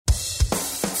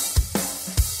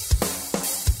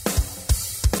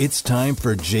It's time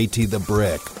for JT the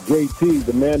Brick. JT,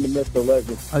 the man, the myth, the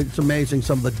legend. It's amazing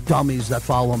some of the dummies that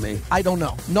follow me. I don't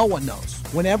know. No one knows.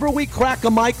 Whenever we crack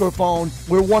a microphone,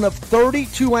 we're one of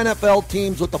 32 NFL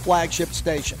teams with the flagship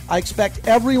station. I expect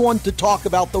everyone to talk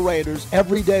about the Raiders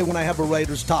every day when I have a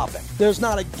Raiders topic. There's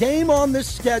not a game on this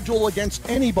schedule against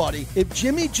anybody if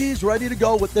Jimmy G's ready to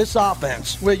go with this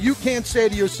offense where you can't say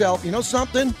to yourself, you know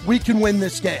something? We can win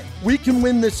this game. We can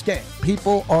win this game.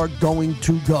 People are going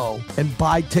to go and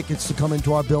buy tickets to come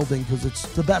into our building because it's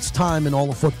the best time in all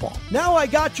of football. Now I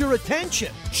got your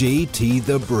attention. JT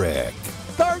the Brick.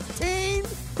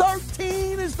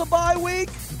 13 is the bye week.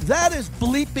 That is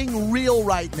bleeping real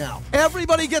right now.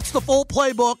 Everybody gets the full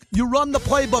playbook. You run the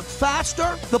playbook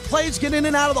faster. The plays get in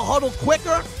and out of the huddle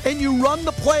quicker. And you run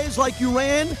the plays like you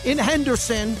ran in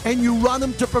Henderson. And you run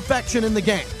them to perfection in the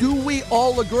game. Do we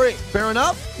all agree? Fair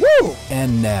enough? Woo!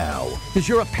 And now, because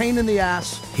you're a pain in the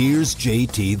ass, here's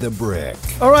JT the Brick.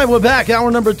 All right, we're back.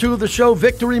 Hour number 2 of the show.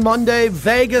 Victory Monday.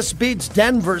 Vegas beats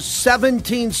Denver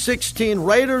 17-16.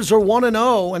 Raiders are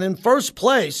 1-0 and in first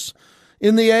place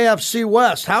in the AFC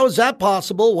West. How is that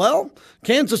possible? Well,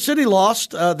 Kansas City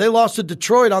lost. They lost to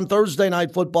Detroit on Thursday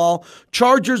Night Football.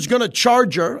 Chargers going to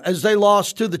Charger as they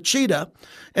lost to the Cheetah.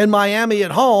 And Miami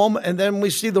at home. And then we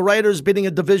see the Raiders beating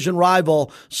a division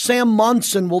rival. Sam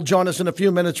Monson will join us in a few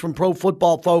minutes from Pro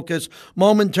Football Focus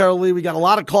momentarily. We got a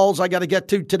lot of calls I got to get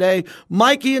to today.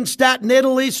 Mikey in Staten,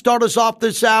 Italy, start us off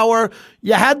this hour.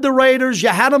 You had the Raiders. You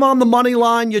had them on the money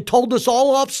line. You told us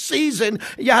all off season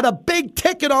you had a big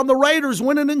ticket on the Raiders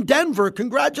winning in Denver.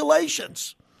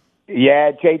 Congratulations.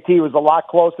 Yeah, JT was a lot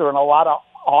closer and a lot of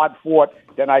hard fought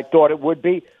than I thought it would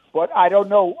be. But I don't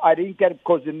know. I didn't get it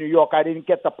because in New York, I didn't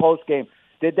get the post game.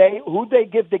 Who'd they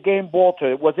give the game ball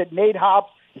to? Was it Nate Hobbs?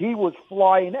 He was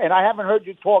flying, and I haven't heard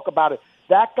you talk about it.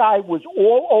 That guy was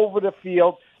all over the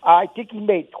field. I think he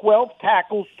made 12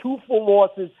 tackles, 2 full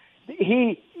losses.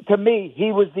 To me,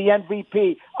 he was the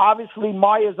MVP. Obviously,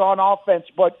 Myers on offense,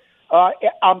 but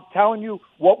I'm telling you,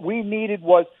 what we needed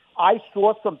was I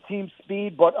saw some team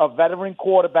speed, but a veteran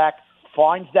quarterback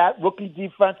finds that rookie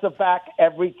defensive back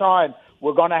every time.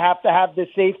 We're going to have the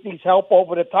safeties help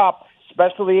over the top,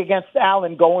 especially against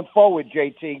Allen going forward,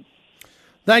 JT.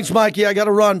 Thanks, Mikey. I got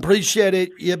to run. Appreciate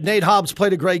it. Nate Hobbs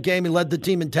played a great game. He led the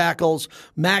team in tackles.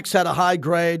 Max had a high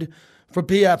grade for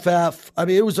PFF. I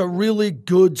mean, it was a really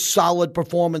good, solid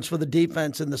performance for the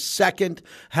defense in the second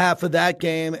half of that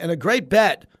game, and a great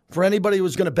bet for anybody who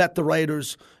was going to bet the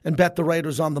Raiders and bet the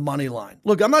Raiders on the money line.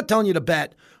 Look, I'm not telling you to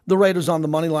bet the Raiders on the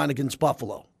money line against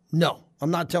Buffalo. No,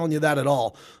 I'm not telling you that at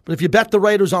all. But if you bet the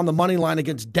Raiders on the money line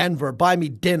against Denver, buy me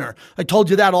dinner. I told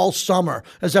you that all summer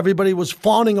as everybody was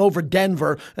fawning over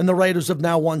Denver, and the Raiders have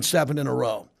now won 7 in a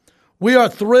row. We are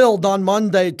thrilled on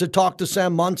Monday to talk to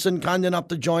Sam Monson, kind enough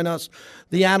to join us,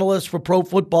 the analyst for Pro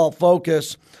Football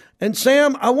Focus. And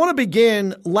Sam, I want to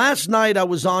begin. Last night I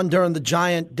was on during the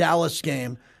Giant-Dallas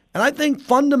game, and I think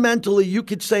fundamentally you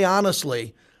could say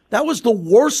honestly, that was the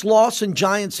worst loss in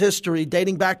Giants history,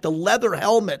 dating back to leather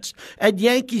helmets at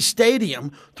Yankee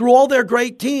Stadium. Through all their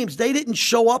great teams, they didn't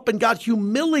show up and got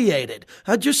humiliated.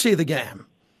 How'd you see the game?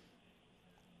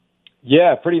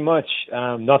 Yeah, pretty much.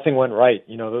 Nothing went right.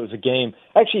 There was a game.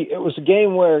 Actually, it was a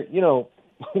game where,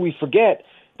 we forget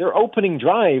their opening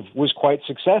drive was quite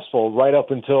successful right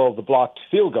up until the blocked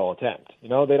field goal attempt.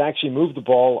 They'd actually moved the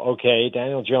ball okay.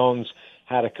 Daniel Jones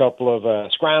had a couple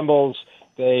of scrambles.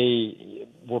 They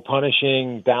were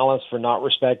punishing Dallas for not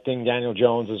respecting Daniel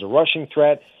Jones as a rushing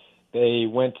threat. They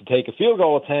went to take a field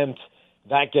goal attempt.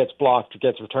 That gets blocked,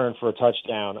 gets returned for a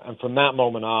touchdown. And from that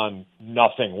moment on,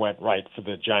 nothing went right for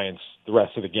the Giants the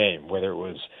rest of the game, whether it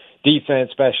was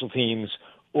defense, special teams,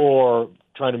 or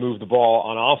trying to move the ball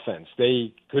on offense.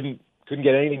 They couldn't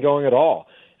get anything going at all.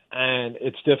 And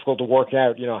it's difficult to work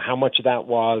out, how much of that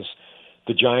was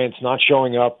the Giants not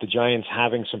showing up, the Giants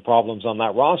having some problems on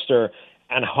that roster,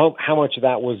 and how much of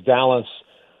that was Dallas.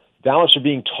 Dallas are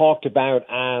being talked about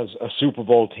as a Super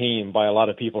Bowl team by a lot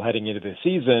of people heading into the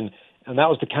season, and that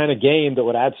was the kind of game that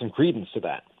would add some credence to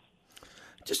that.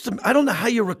 I don't know how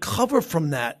you recover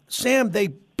from that. Sam, they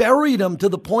buried them to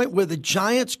the point where the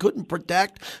Giants couldn't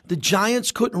protect, the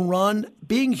Giants couldn't run,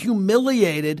 being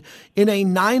humiliated in a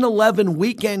 9-11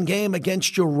 weekend game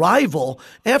against your rival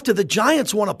after the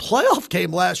Giants won a playoff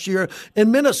game last year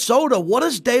in Minnesota. What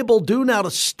does Dable do now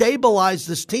to stabilize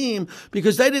this team?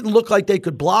 Because they didn't look like they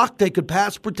could block, they could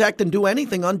pass protect, and do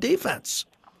anything on defense.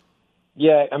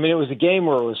 Yeah, I mean, it was a game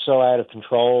where it was so out of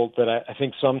control that I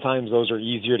think sometimes those are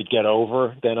easier to get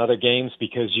over than other games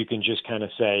because you can just kind of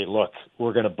say, look,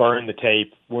 we're going to burn the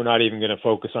tape. We're not even going to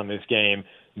focus on this game.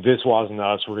 This wasn't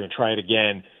us. We're going to try it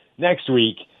again next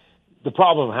week. the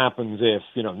problem happens if,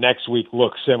 next week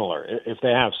looks similar. If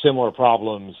they have similar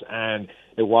problems and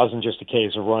it wasn't just a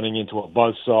case of running into a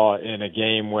buzzsaw in a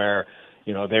game where,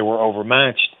 they were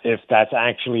overmatched, if that's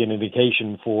actually an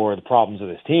indication for the problems of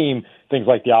this team, things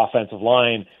like the offensive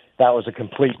line, that was a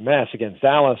complete mess against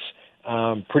Dallas.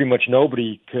 Pretty much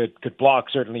nobody could block,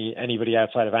 certainly anybody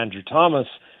outside of Andrew Thomas.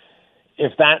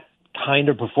 If that kind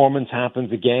of performance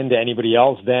happens again to anybody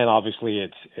else, then obviously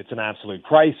it's an absolute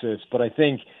crisis. But I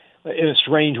think in a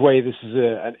strange way, this is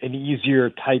an easier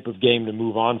type of game to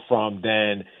move on from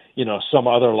than, some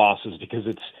other losses, because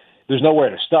there's nowhere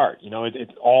to start.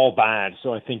 It's all bad.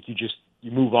 So I think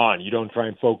you move on. You don't try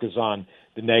and focus on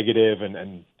the negative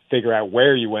and figure out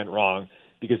where you went wrong,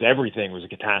 because everything was a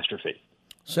catastrophe.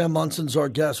 Sam Munson's our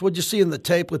guest. What'd you see in the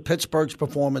tape with Pittsburgh's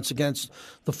performance against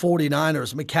the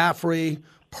 49ers? McCaffrey,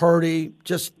 Purdy,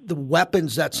 just the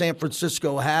weapons that San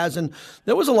Francisco has. And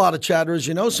there was a lot of chatter, as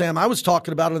you know, Sam. I was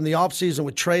talking about it in the offseason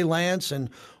with Trey Lance and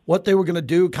what they were going to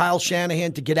do, Kyle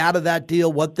Shanahan, to get out of that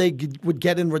deal, what they would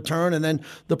get in return. And then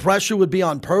the pressure would be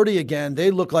on Purdy again. They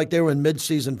looked like they were in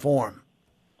midseason form.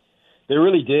 They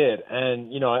really did.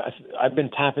 And, I've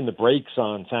been tapping the brakes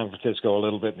on San Francisco a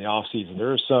little bit in the offseason.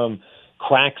 There are some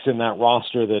cracks in that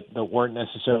roster that weren't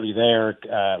necessarily there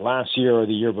last year or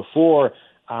the year before,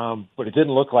 but it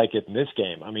didn't look like it in this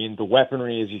game. I mean, the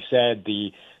weaponry, as you said,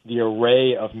 the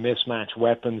array of mismatched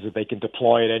weapons that they can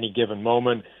deploy at any given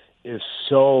moment is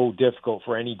so difficult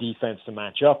for any defense to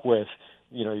match up with.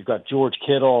 You've got George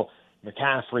Kittle,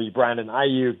 McCaffrey, Brandon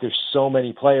Ayuk. There's so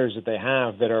many players that they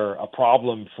have that are a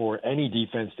problem for any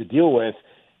defense to deal with,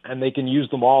 and they can use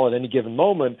them all at any given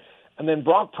moment. And then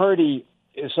Brock Purdy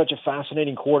is such a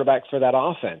fascinating quarterback for that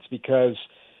offense because,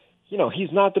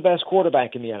 he's not the best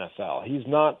quarterback in the NFL. He's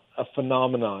not a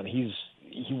phenomenon. He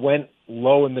went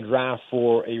low in the draft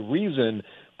for a reason,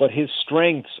 but his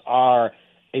strengths are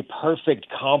a perfect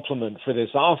complement for this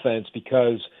offense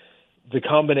because the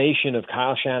combination of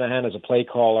Kyle Shanahan as a play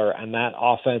caller and that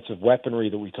offensive weaponry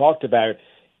that we talked about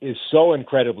is so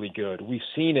incredibly good. We've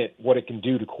seen what it can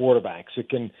do to quarterbacks. It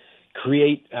can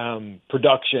create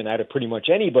production out of pretty much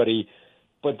anybody.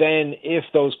 But then if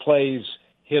those plays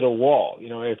hit a wall,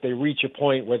 if they reach a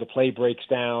point where the play breaks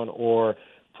down or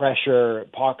pressure,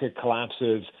 pocket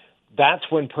collapses, that's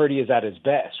when Purdy is at his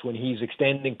best, when he's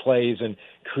extending plays and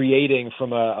creating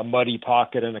from a muddy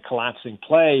pocket and a collapsing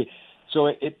play. So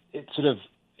it sort of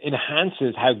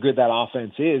enhances how good that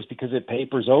offense is because it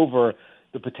papers over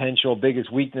the potential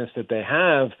biggest weakness that they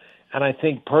have. And I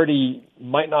think Purdy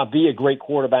might not be a great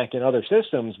quarterback in other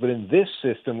systems, but in this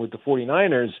system with the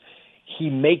 49ers, he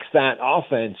makes that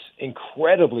offense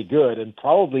incredibly good and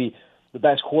probably the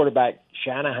best quarterback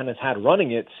Shanahan has had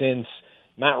running it since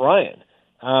Matt Ryan.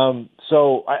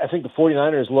 So I think the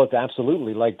 49ers looked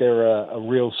absolutely like they're a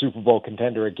real Super Bowl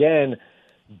contender again,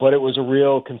 but it was a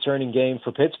real concerning game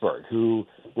for Pittsburgh, who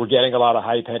were getting a lot of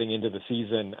hype heading into the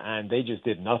season, and they just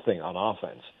did nothing on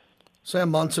offense.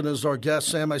 Sam Munson is our guest.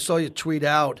 Sam, I saw you tweet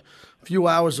out a few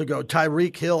hours ago,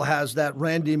 Tyreek Hill has that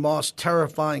Randy Moss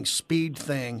terrifying speed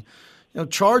thing. The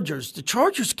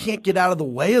Chargers can't get out of the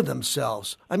way of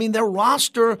themselves. I mean, their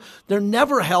roster, they're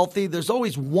never healthy. There's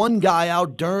always one guy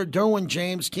out, Derwin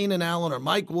James, Keenan Allen, or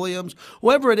Mike Williams,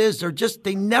 whoever it is.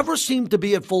 They never seem to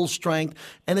be at full strength,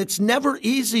 and it's never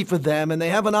easy for them. And they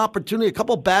have an opportunity, a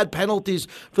couple bad penalties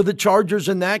for the Chargers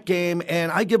in that game.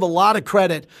 And I give a lot of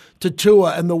credit to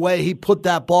Tua and the way he put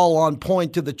that ball on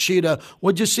point to the cheetah.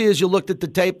 What'd you see as you looked at the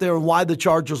tape there and why the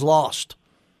Chargers lost?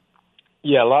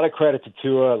 Yeah, a lot of credit to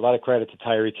Tua, a lot of credit to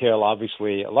Tyreek Hill,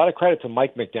 obviously. A lot of credit to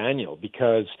Mike McDaniel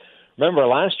because, remember,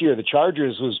 last year the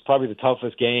Chargers was probably the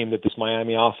toughest game that this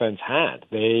Miami offense had.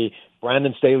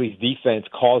 Brandon Staley's defense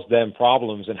caused them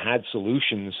problems and had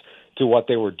solutions to what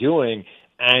they were doing,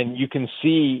 and you can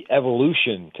see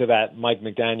evolution to that Mike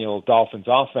McDaniel Dolphins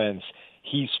offense.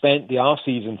 He spent the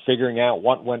offseason figuring out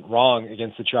what went wrong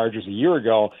against the Chargers a year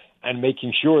ago and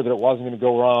making sure that it wasn't going to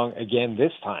go wrong again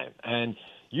this time. And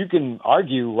you can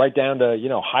argue right down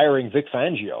to, hiring Vic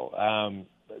Fangio,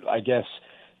 I guess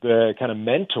the kind of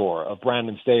mentor of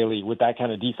Brandon Staley with that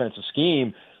kind of defensive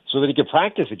scheme so that he could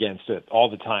practice against it all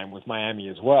the time with Miami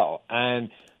as well. And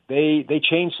they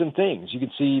changed some things. You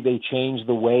can see they changed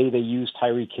the way they use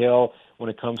Tyreek Hill when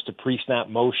it comes to pre-snap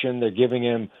motion. They're giving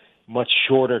him much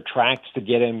shorter tracks to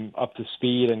get him up to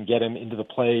speed and get him into the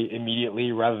play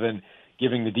immediately rather than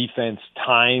giving the defense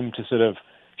time to sort of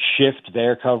shift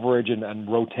their coverage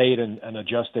and rotate and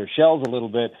adjust their shells a little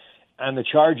bit. And the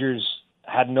Chargers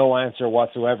had no answer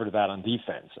whatsoever to that on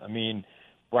defense. I mean,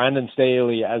 Brandon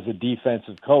Staley as a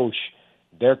defensive coach,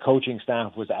 their coaching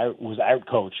staff was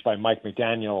out-coached by Mike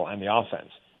McDaniel and the offense.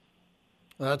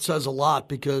 That says a lot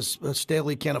because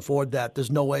Staley can't afford that.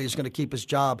 There's no way he's going to keep his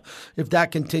job if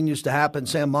that continues to happen.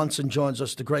 Sam Munson joins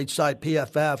us, the great site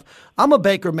PFF. I'm a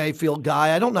Baker Mayfield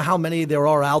guy. I don't know how many there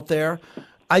are out there.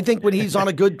 I think when he's on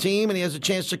a good team and he has a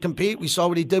chance to compete, we saw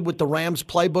what he did with the Rams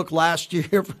playbook last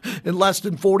year in less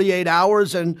than 48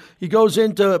 hours, and he goes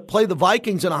in to play the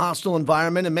Vikings in a hostile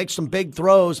environment and makes some big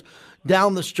throws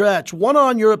down the stretch. One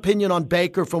on your opinion on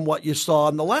Baker from what you saw.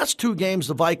 In the last two games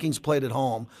the Vikings played at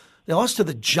home, they lost to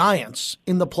the Giants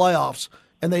in the playoffs,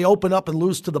 and they open up and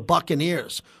lose to the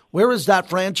Buccaneers. Where is that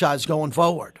franchise going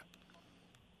forward?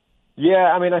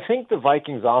 Yeah, I mean, I think the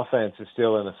Vikings offense is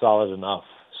still in a solid enough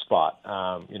spot.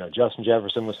 Justin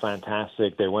Jefferson was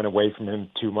fantastic. They went away from him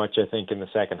too much, I think, in the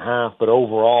second half. But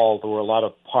overall, there were a lot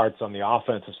of parts on the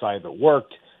offensive side that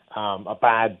worked. A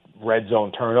bad red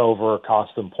zone turnover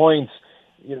cost them points.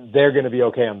 They're going to be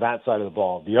okay on that side of the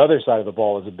ball. The other side of the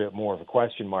ball is a bit more of a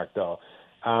question mark, though.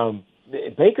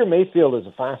 Baker Mayfield is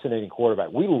a fascinating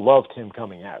quarterback. We loved him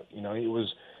coming out. He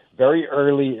was very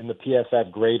early in the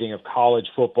PFF grading of college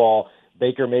football.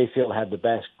 Baker Mayfield had the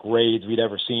best grades we'd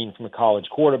ever seen from a college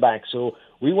quarterback. So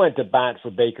we went to bat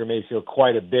for Baker Mayfield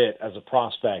quite a bit as a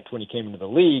prospect when he came into the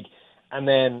league. And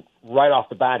then right off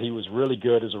the bat, he was really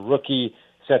good as a rookie,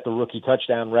 set the rookie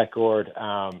touchdown record,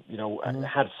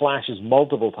 had flashes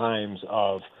multiple times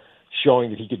of showing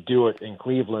that he could do it in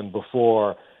Cleveland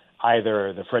before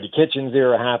either the Freddie Kitchens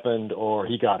era happened or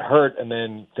he got hurt and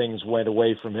then things went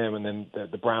away from him and then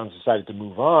the Browns decided to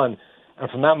move on. And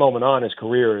from that moment on, his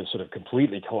career has sort of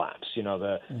completely collapsed.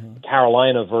 The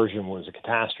Carolina version was a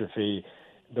catastrophe.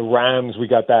 The Rams, we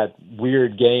got that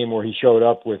weird game where he showed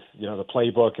up with, the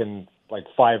playbook and like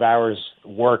 5 hours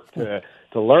work to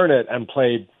learn it and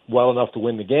played well enough to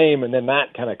win the game. And then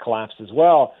that kind of collapsed as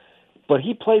well. But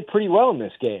he played pretty well in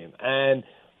this game. And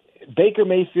Baker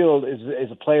Mayfield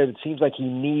is a player that seems like he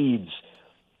needs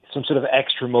some sort of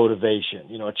extra motivation,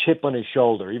 a chip on his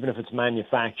shoulder, even if it's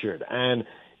manufactured. And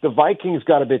the Vikings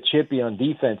got a bit chippy on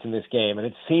defense in this game, and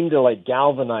it seemed to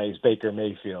galvanize Baker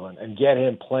Mayfield and get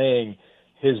him playing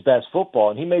his best football.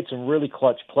 And he made some really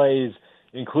clutch plays,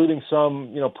 including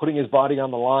some, putting his body on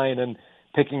the line and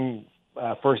picking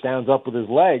first downs up with his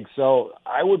legs. So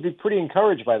I would be pretty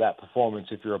encouraged by that performance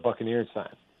if you're a Buccaneers fan.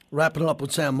 Wrapping it up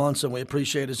with Sam Munson. We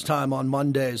appreciate his time on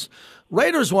Mondays.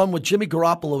 Raiders won with Jimmy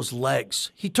Garoppolo's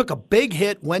legs. He took a big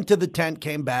hit, went to the tent,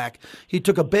 came back. He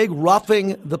took a big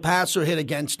roughing the passer hit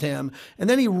against him, and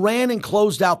then he ran and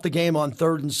closed out the game on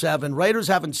 3rd and 7. Raiders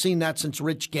haven't seen that since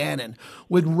Rich Gannon,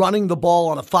 with running the ball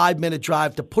on a 5-minute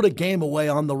drive to put a game away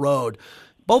on the road.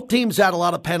 Both teams had a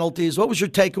lot of penalties. What was your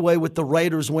takeaway with the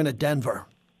Raiders win at Denver?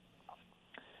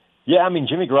 Yeah, I mean,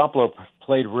 Jimmy Garoppolo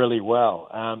played really well.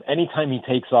 Anytime he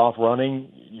takes off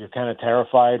running, you're kind of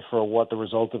terrified for what the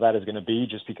result of that is going to be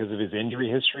just because of his injury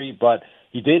history. But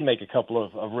he did make a couple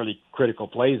of really critical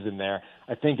plays in there.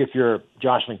 I think if you're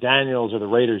Josh McDaniels or the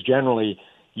Raiders generally,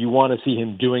 you want to see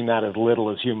him doing that as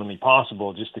little as humanly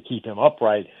possible just to keep him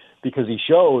upright because he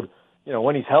showed,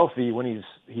 when he's healthy, when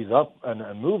he's up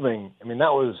and moving, I mean,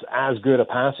 that was as good a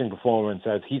passing performance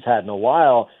as he's had in a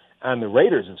while. And the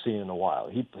Raiders have seen in a while.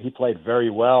 He played very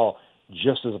well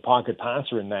just as a pocket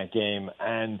passer in that game.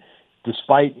 And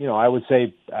despite, I would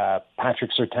say Patrick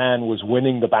Surtain was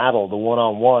winning the battle, the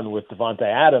one-on-one with Devontae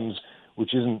Adams,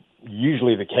 which isn't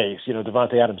usually the case.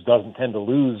 Devontae Adams doesn't tend to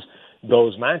lose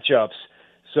those matchups.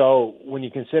 So when you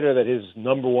consider that his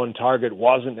number one target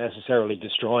wasn't necessarily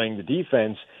destroying the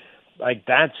defense,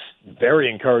 that's very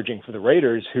encouraging for the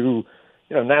Raiders who –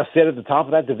 now sit at the top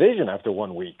of that division after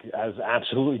 1 week, as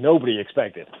absolutely nobody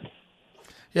expected.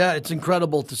 Yeah, it's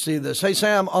incredible to see this. Hey,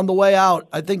 Sam, on the way out,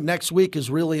 I think next week is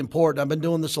really important. I've been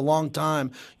doing this a long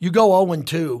time. You go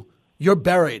 0-2. You're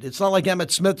buried. It's not like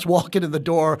Emmitt Smith's walking in the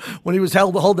door when he was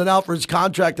holding out for his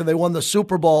contract and they won the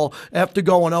Super Bowl after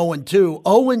going 0-2.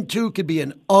 0-2 could be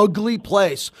an ugly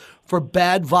place for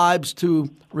bad vibes to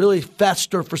really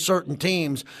fester for certain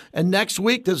teams. And next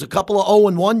week, there's a couple of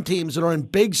 0-1 teams that are in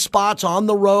big spots on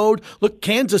the road. Look,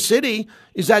 Kansas City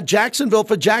is at Jacksonville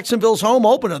for Jacksonville's home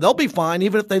opener. They'll be fine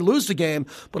even if they lose the game.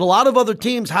 But a lot of other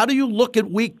teams, how do you look at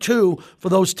week 2 for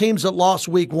those teams that lost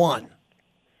week 1?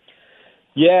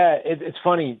 Yeah, it's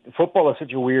funny. Football is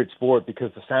such a weird sport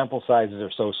because the sample sizes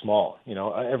are so small.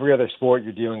 Every other sport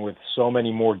you're dealing with so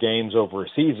many more games over a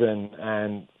season,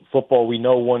 and football, we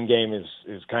know one game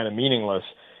is kind of meaningless.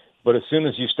 But as soon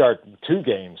as you start 2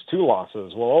 games, 2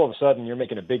 losses, well, all of a sudden you're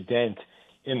making a big dent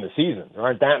in the season. There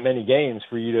aren't that many games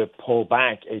for you to pull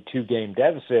back a 2-game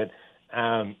deficit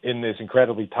in this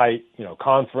incredibly tight,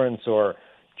 conference or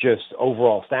just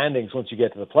overall standings once you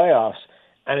get to the playoffs.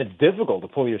 And it's difficult to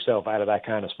pull yourself out of that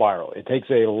kind of spiral. It takes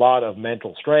a lot of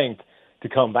mental strength to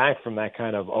come back from that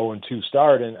kind of 0-2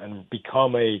 start and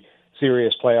become a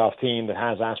serious playoff team that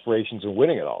has aspirations of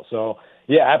winning it all. So,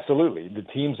 yeah, absolutely. The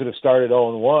teams that have started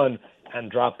 0-1 and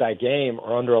dropped that game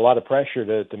are under a lot of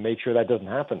pressure to make sure that doesn't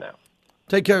happen now.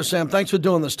 Take care, Sam. Thanks for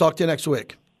doing this. Talk to you next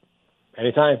week.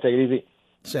 Anytime. Take it easy.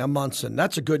 Sam Monson.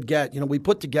 That's a good get. We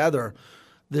put together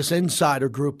this insider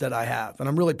group that I have, and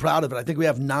I'm really proud of it. I think we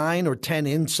have 9 or 10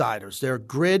 insiders. They're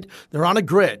on a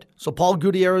grid. So Paul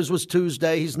Gutierrez was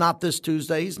Tuesday. He's not this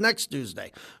Tuesday. He's next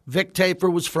Tuesday. Vic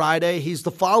Tafer was Friday. He's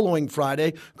the following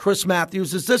Friday. Chris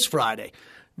Matthews is this Friday.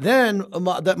 Then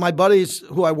that my buddies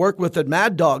who I work with at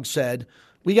Mad Dog said,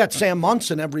 we got Sam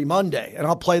Monson every Monday, and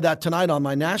I'll play that tonight on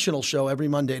my national show every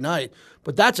Monday night.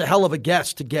 But that's a hell of a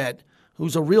guest to get,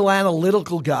 who's a real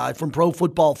analytical guy from Pro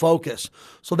Football Focus.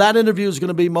 So that interview is going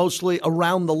to be mostly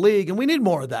around the league, and we need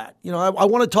more of that. I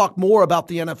want to talk more about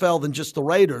the NFL than just the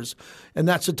Raiders, and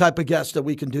that's the type of guest that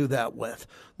we can do that with.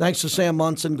 Thanks to Sam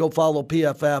Monson. Go follow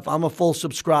PFF. I'm a full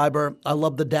subscriber. I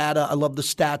love the data. I love the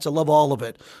stats. I love all of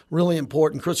it. Really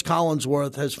important. Chris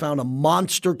Collinsworth has found a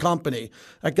monster company.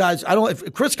 That guy's,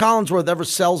 if Chris Collinsworth ever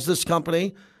sells this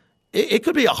company, it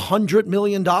could be $100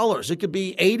 million. It could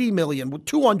be $80 million,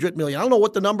 $200 million. I don't know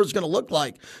what the number is going to look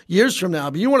like years from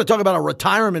now. But you want to talk about a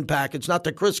retirement package, not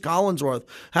that Chris Collinsworth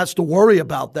has to worry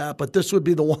about that, but this would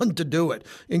be the one to do it.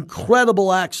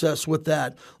 Incredible access with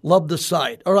that. Love the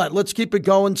site. All right, let's keep it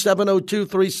going.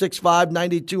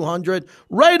 702-365-9200.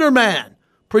 Raider Man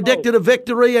predicted a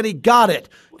victory, and he got it.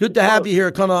 Good to have you here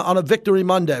on a Victory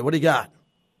Monday. What do you got?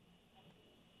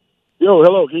 Yo,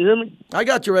 hello. Can you hear me? I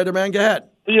got you, Raider Man. Go ahead.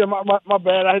 Yeah, my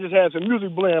bad. I just had some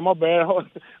music playing. My bad.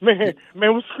 man,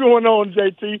 what's going on,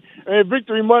 JT? Hey,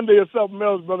 Victory Monday or something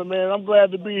else, brother, man. I'm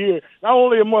glad to be here. Not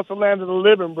only amongst the land of the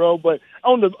living, bro, but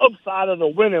on the upside of the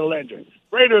winning ledger.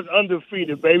 Raiders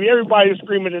undefeated, baby. Everybody's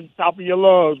screaming at the top of your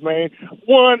lungs, man.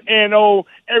 1-0.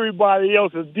 Everybody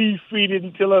else is defeated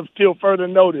until further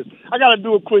notice. I got to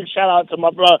do a quick shout-out to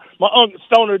my brother, my Uncle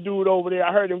Stoner dude over there.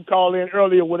 I heard him call in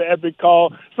earlier with an epic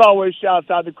call. So always shouts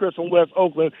out to Chris from West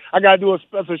Oakland. I got to do a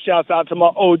special shout-out to my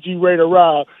OG Raider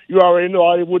Rob. You already know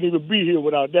I wouldn't even be here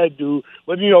without that dude.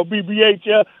 But,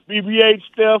 BBH,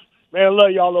 Steph, man, I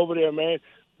love y'all over there, man.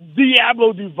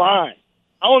 Diablo Divine.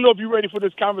 I don't know if you're ready for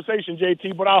this conversation,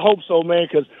 JT, but I hope so, man,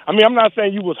 because, I'm not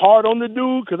saying you was hard on the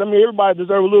dude, because, everybody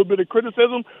deserves a little bit of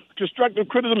criticism, constructive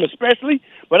criticism especially,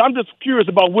 but I'm just curious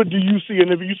about what do you see, and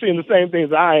if you're seeing the same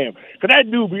things I am. Because that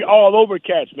dude be all over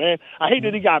catch, man. I hate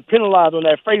that he got penalized on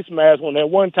that face mask on that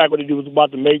one tackle that he was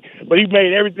about to make, but he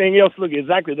made everything else look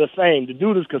exactly the same. The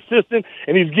dude is consistent,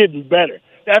 and he's getting better.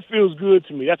 That feels good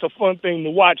to me. That's a fun thing to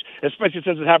watch, especially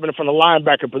since it's happening from the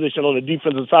linebacker position on the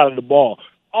defensive side of the ball.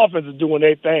 Offense is doing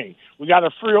their thing. We got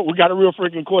a real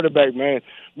freaking quarterback, man,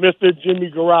 Mr.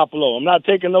 Jimmy Garoppolo. I'm not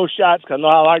taking those shots because I know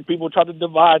I like people try to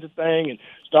divide the thing and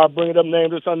start bringing up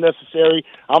names that's unnecessary.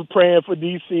 I'm praying for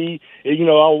DC.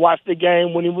 I watched the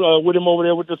game when with him over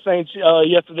there with the Saints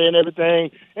yesterday and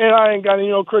everything, and I ain't got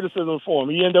any criticism for him.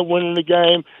 He ended up winning the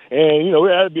game, and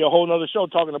that'd be a whole other show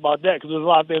talking about that because there's a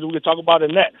lot of things we could talk about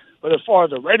in that. But as far as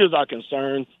the Raiders are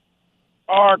concerned,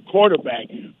 our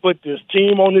quarterback put this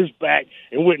team on his back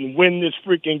and went and win this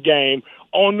freaking game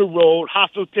on the road,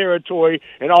 hostile territory,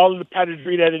 and all of the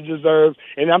pageantry that it deserves.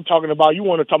 And I'm talking about, you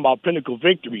want to talk about pinnacle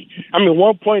victory.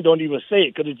 1 point, don't even say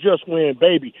it because it just win,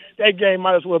 baby. That game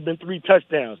might as well have been 3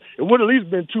 touchdowns. It would have at least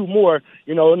been 2 more,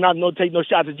 take no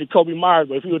shots at Jacoby Myers,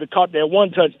 but if he would have caught that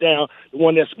 1 touchdown, the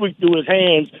one that squeaked through his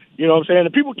hands, you know what I'm saying?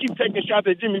 And people keep taking shots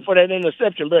at Jimmy for that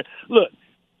interception, but look,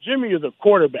 Jimmy is a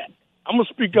quarterback. I'm going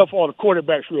to speak up for all the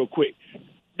quarterbacks real quick.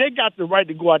 They got the right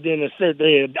to go out there and assert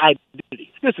their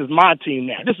identity. This is my team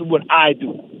now. This is what I do.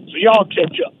 So y'all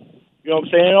catch up. You know what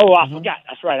I'm saying? Oh, I forgot.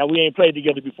 That's right. We ain't played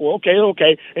together before. Okay.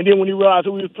 And then when he realized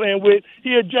who he was playing with,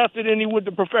 he adjusted and he went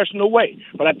the professional way.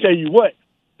 But I tell you what,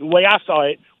 the way I saw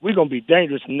it, we're going to be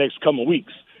dangerous in the next coming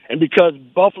weeks. And because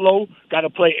Buffalo got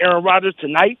to play Aaron Rodgers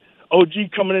tonight,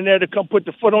 OG coming in there to come put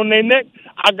the foot on their neck,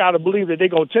 I got to believe that they're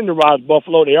going to tenderize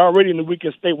Buffalo. They're already in the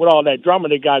weakest state with all that drama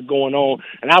they got going on,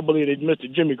 and I believe that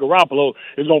Mr. Jimmy Garoppolo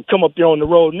is going to come up there on the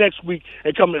road next week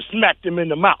and come and smack them in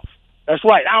the mouth. That's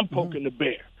right, I'm poking the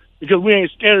bear because we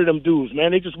ain't scared of them dudes,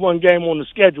 man. They just one game on the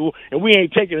schedule, and we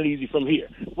ain't taking it easy from here.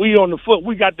 We on the foot.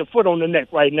 We got the foot on the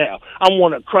neck right now. I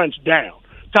want to crunch down.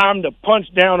 Time to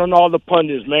punch down on all the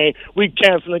pundits, man. We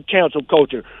canceling cancel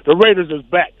culture. The Raiders is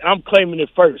back. I'm claiming it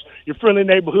first. Your friendly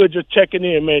neighborhood just checking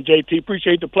in, man, JT.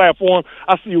 Appreciate the platform.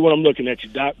 I see you when I'm looking at you,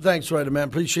 Doc. Thanks, Raider, man.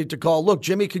 Appreciate the call. Look,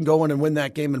 Jimmy can go in and win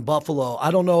that game in Buffalo.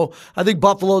 I don't know. I think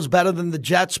Buffalo's better than the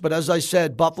Jets, but as I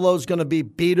said, Buffalo's going to be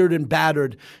beatered and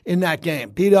battered in that game.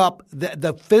 Beat up.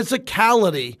 The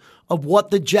physicality of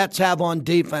what the Jets have on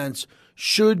defense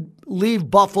should leave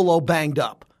Buffalo banged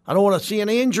up. I don't want to see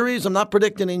any injuries. I'm not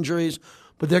predicting injuries,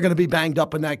 but they're going to be banged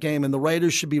up in that game, and the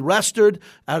Raiders should be rested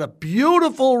at a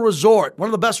beautiful resort, one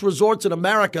of the best resorts in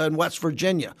America in West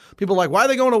Virginia. People are like, why are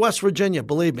they going to West Virginia?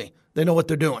 Believe me, they know what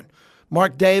they're doing.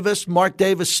 Mark Davis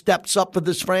steps up for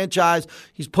this franchise.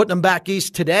 He's putting them back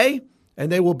east today,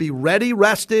 and they will be ready,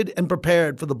 rested, and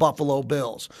prepared for the Buffalo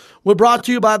Bills. We're brought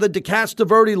to you by the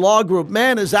DeCastroverde Law Group.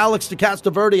 Man, is Alex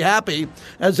DeCastroverde happy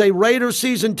as a Raider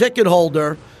season ticket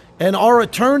holder and our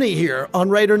attorney here on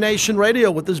Raider Nation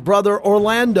Radio with his brother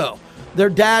Orlando. Their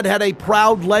dad had a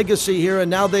proud legacy here, and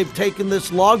now they've taken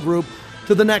this law group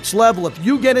to the next level. If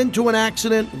you get into an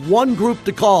accident, one group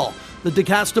to call, the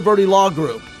DeCastroverde Law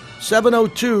Group,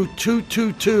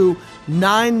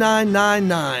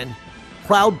 702-222-9999.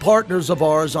 Proud partners of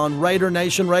ours on Raider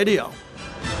Nation Radio.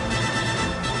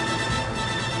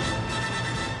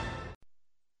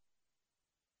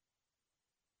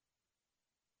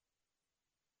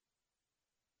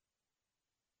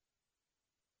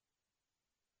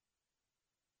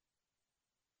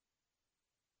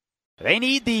 They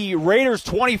need the Raiders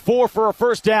 24 for a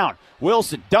first down.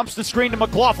 Wilson dumps the screen to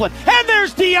McLaughlin, and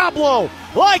there's Diablo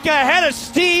like a head of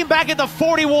steam back at the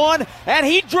 41, and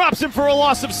he drops him for a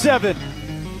loss of 7.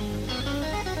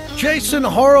 Jason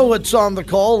Horowitz on the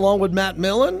call along with Matt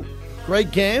Millen.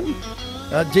 Great game.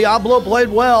 Diablo played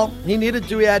well. He needed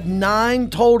to. He had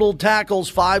 9 total tackles,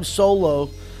 5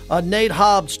 solo. Nate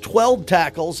Hobbs, 12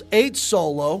 tackles, 8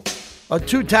 solo.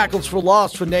 2 tackles for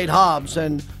loss for Nate Hobbs,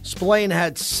 and Spillane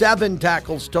had 7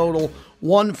 tackles total,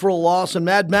 1 for a loss. And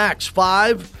Mad Max,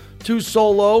 5, 2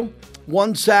 solo,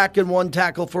 1 sack, and 1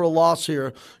 tackle for a loss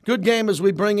here. Good game as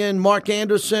we bring in Mark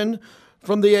Anderson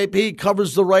from the AP,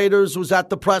 covers the Raiders, was at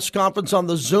the press conference on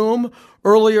the Zoom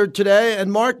earlier today.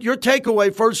 And Mark, your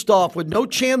takeaway first off, with no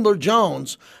Chandler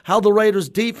Jones, how the Raiders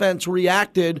defense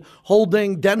reacted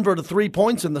holding Denver to 3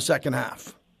 points in the second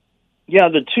half. Yeah,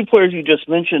 the 2 players you just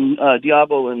mentioned,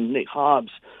 Diablo and Nate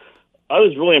Hobbs, I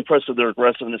was really impressed with their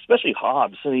aggressiveness, especially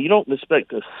Hobbs. I mean, you don't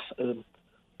expect a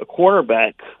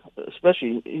quarterback,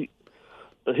 especially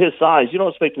his size, you don't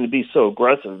expect him to be so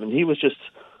aggressive. And he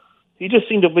just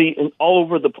seemed to be all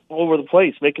over the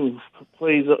place, making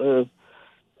plays,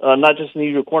 not just in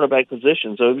your cornerback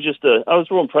position. So it was just, I was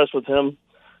real impressed with him.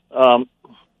 I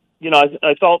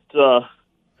thought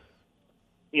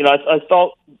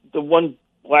the one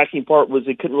lacking part was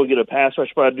they couldn't really get a pass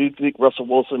rush, but I do think Russell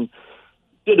Wilson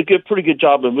did a pretty good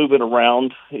job of moving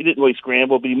around. He didn't really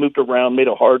scramble, but he moved around, made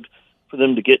it hard for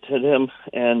them to get to him.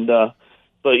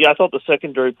 But I thought the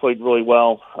secondary played really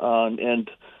well,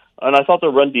 and I thought the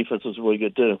run defense was really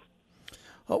good too.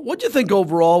 What do you think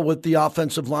overall with the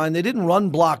offensive line? They didn't run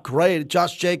block great.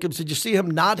 Josh Jacobs, did you see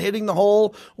him not hitting the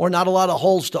hole or not a lot of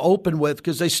holes to open with?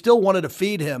 Because they still wanted to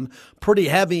feed him pretty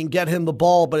heavy and get him the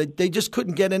ball, but they just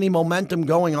couldn't get any momentum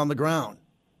going on the ground.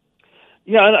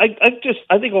 Yeah, and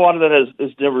I think a lot of that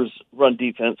is Denver's run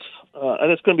defense,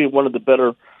 and it's going to be one of the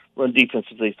better run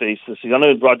defenses they face this season. I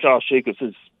know Josh Jacobs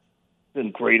has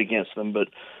been great against them, but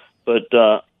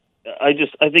I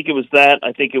think it was that.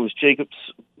 I think it was Jacobs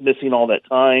missing all that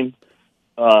time,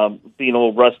 being a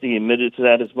little rusty. He admitted to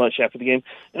that as much after the game.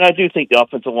 And I do think the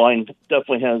offensive line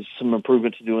definitely has some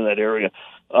improvement to do in that area.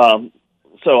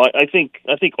 So I think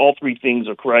all 3 things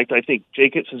are correct. I think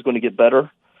Jacobs is going to get better.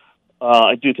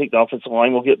 I do think the offensive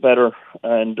line will get better,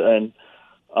 and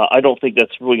I don't think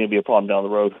that's really going to be a problem down the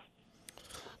road.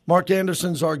 Mark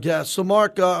Anderson's our guest. So,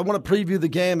 Mark, I want to preview the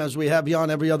game as we have you on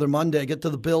every other Monday. Get to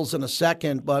the Bills in a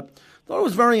second, but I thought it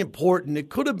was very important. It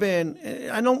could have been.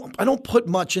 I don't put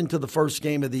much into the first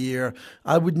game of the year.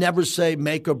 I would never say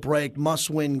make or break,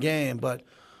 must-win game, but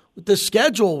with the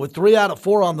schedule, with 3 out of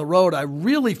 4 on the road, I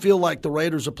really feel like the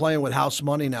Raiders are playing with house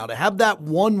money now. To have that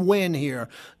one win here,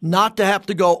 not to have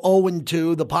to go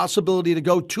 0-2, the possibility to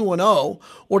go 2-0,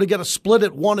 or to get a split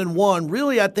at 1-1,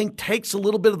 really, I think, takes a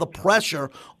little bit of the pressure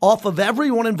off of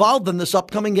everyone involved in this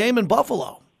upcoming game in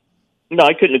Buffalo. No,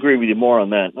 I couldn't agree with you more on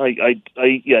that.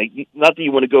 Not that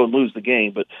you want to go and lose the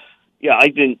game, but yeah, I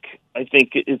think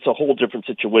it's a whole different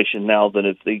situation now than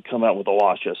if they come out with a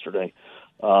loss yesterday.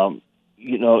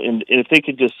 And if they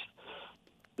could just,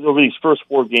 over these first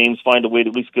 4 games, find a way to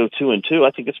at least go 2-2,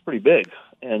 I think it's pretty big.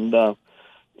 And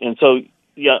so,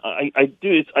 yeah, I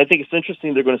do. I think it's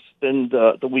interesting they're going to spend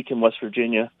the week in West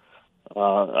Virginia. So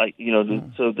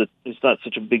that it's not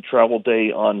such a big travel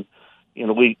day on,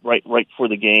 week right before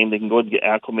the game. They can go ahead and get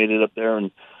acclimated up there, and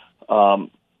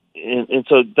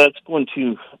so that's going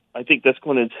to, I think that's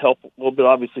going to help a little bit.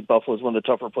 Obviously, Buffalo is one of the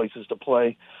tougher places to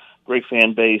play. Great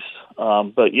fan base,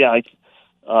 but yeah,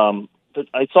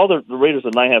 I saw the Raiders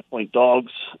are 9.5-point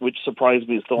dogs, which surprised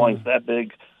me. The line's that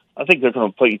big. I think they're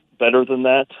going to play better than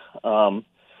that.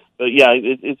 But yeah,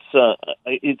 it's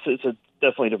a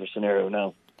definitely different scenario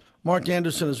now. Mark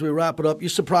Anderson, as we wrap it up, you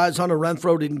surprised Hunter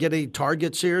Renfrow didn't get any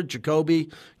targets here? Jacoby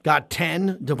got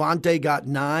 10. Devontae got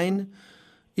 9.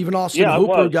 Even Austin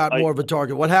Hooper got more of a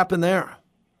target. What happened there?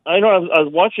 I know. I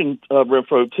was watching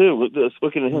Renfrow, too,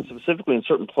 looking at him specifically in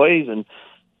certain plays, and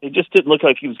it just didn't look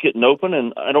like he was getting open.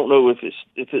 And I don't know if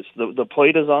it's the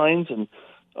play designs and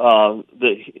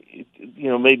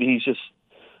maybe he's just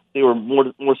they were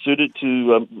more suited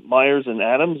to Myers and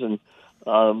Adams. And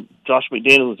Josh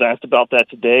McDaniels was asked about that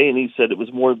today, and he said it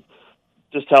was more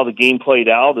just how the game played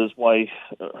out is why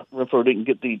Renfrow didn't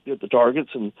get the targets,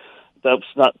 and that's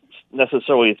not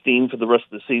necessarily a theme for the rest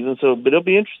of the season. So, but it'll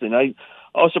be interesting. I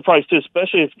was surprised too,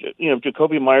 especially if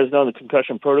Jacoby Myers now in the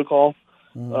concussion protocol.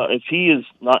 If he is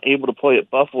not able to play at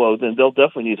Buffalo, then they'll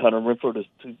definitely need Hunter Renfrow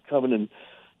to come in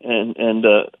and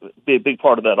be a big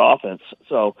part of that offense.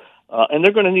 So, and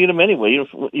they're going to need him anyway,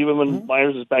 even when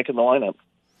Myers is back in the lineup.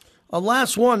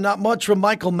 Last one, not much from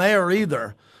Michael Mayer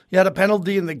either. He had a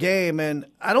penalty in the game, and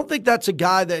I don't think that's a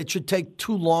guy that it should take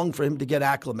too long for him to get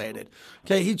acclimated.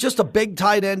 Okay, he's just a big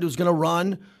tight end who's going to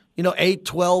run, 8,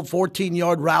 12,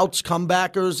 14-yard routes,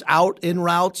 comebackers, out in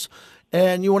routes,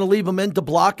 and you want to leave him in to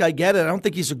block. I get it. I don't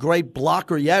think he's a great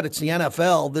blocker yet. It's the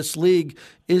NFL. This league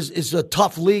is a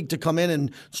tough league to come in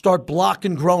and start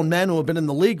blocking grown men who have been in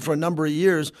the league for a number of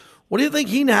years. What do you think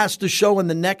he has to show in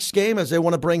the next game as they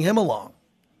want to bring him along?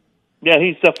 Yeah,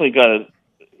 he's definitely got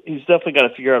to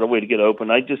figure out a way to get open.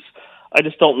 I just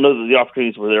don't know that the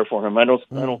opportunities were there for him. I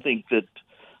don't think that.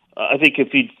 I think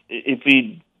if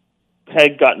he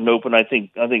had gotten open, I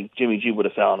think Jimmy G would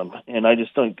have found him. And I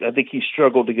think he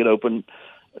struggled to get open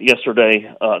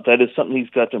yesterday. That is something he's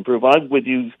got to improve. I'm with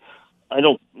you. I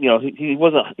don't. He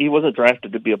wasn't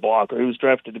drafted to be a blocker. He was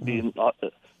drafted to be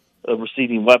a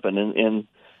receiving weapon, and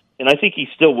I think he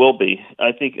still will be.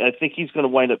 I think he's going to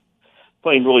wind up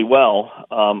playing really well.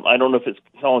 I don't know if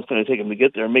how long it's going to take him to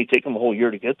get there. It may take him a whole year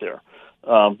to get there.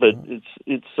 But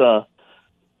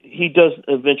he does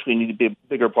eventually need to be a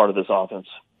bigger part of this offense.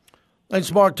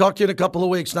 Thanks, Mark. Talk to you in a couple of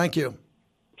weeks. Thank you.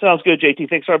 Sounds good, JT.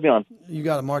 Thanks for having me on. You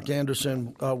got it. Mark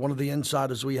Anderson, one of the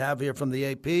insiders we have here from the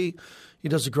AP. He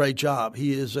does a great job.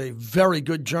 He is a very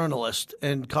good journalist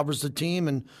and covers the team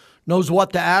and knows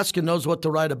what to ask and knows what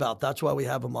to write about. That's why we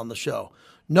have him on the show.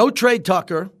 No Trey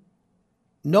Tucker.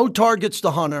 No targets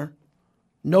to Hunter.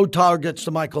 No targets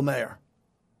to Michael Mayer.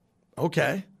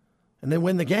 Okay. And they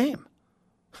win the game.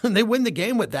 And they win the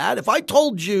game with that. If I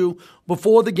told you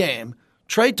before the game,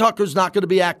 Trey Tucker's not going to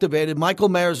be activated, Michael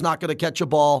Mayer's not going to catch a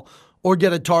ball or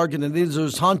get a target, and neither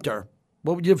is Hunter,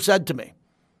 what would you have said to me?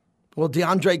 Well,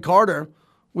 DeAndre Carter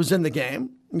was in the game,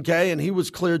 okay, and he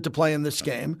was cleared to play in this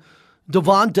game.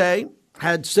 Devontae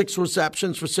had 6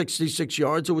 receptions for 66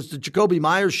 yards. It was the Jacoby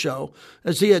Myers show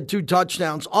as he had 2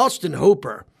 touchdowns. Austin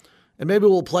Hooper, and maybe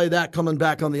we'll play that coming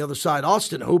back on the other side.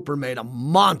 Austin Hooper made a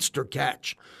monster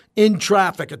catch in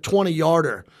traffic, a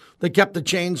 20-yarder that kept the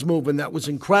chains moving. That was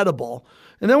incredible.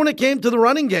 And then when it came to the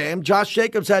running game, Josh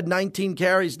Jacobs had 19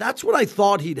 carries. That's what I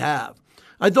thought he'd have.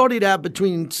 I thought he'd have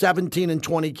between 17 and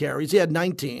 20 carries. He had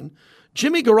 19.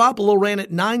 Jimmy Garoppolo ran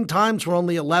it 9 times for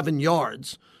only 11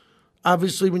 yards.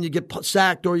 Obviously, when you get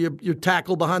sacked or you're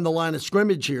tackled behind the line of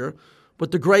scrimmage here.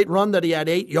 But the great run that he had,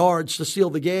 8 yards to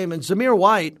seal the game. And Zamir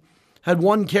White had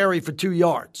 1 carry for 2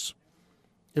 yards.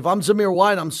 If I'm Zamir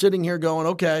White, I'm sitting here going,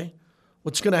 okay,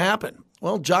 what's going to happen?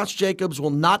 Well, Josh Jacobs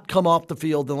will not come off the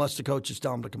field unless the coaches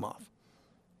tell him to come off.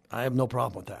 I have no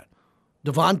problem with that.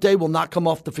 Devontae will not come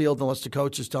off the field unless the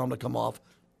coaches tell him to come off.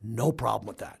 No problem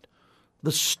with that.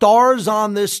 The stars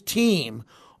on this team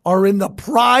are in the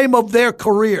prime of their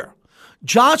career.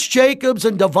 Josh Jacobs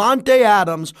and Davante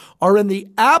Adams are in the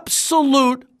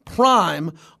absolute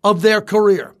prime of their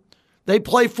career. They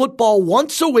play football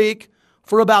once a week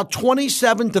for about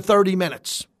 27 to 30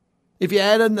 minutes. If you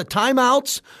add in the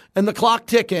timeouts and the clock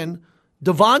ticking,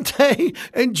 Davante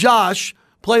and Josh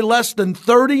play less than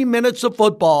 30 minutes of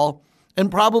football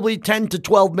and probably 10 to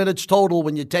 12 minutes total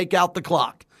when you take out the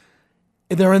clock.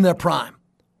 They're in their prime.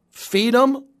 Feed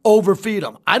them, overfeed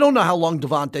them. I don't know how long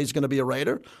Davante's going to be a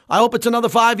Raider. I hope it's another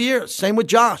 5 years. Same with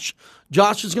Josh.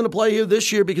 Josh is going to play here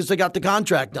this year because they got the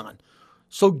contract done.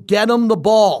 So get him the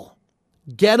ball.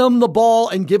 Get him the ball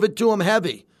and give it to him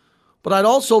heavy. But I'd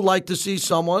also like to see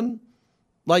someone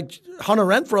like Hunter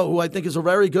Renfrow, who I think is a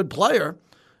very good player,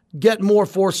 get more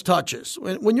forced touches.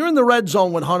 When you're in the red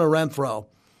zone with Hunter Renfrow,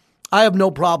 I have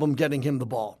no problem getting him the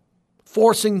ball,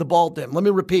 forcing the ball to him. Let me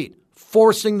repeat,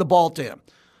 forcing the ball to him.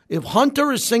 If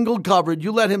Hunter is single covered,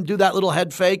 you let him do that little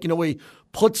head fake, where he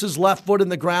puts his left foot in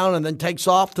the ground and then takes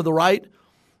off to the right,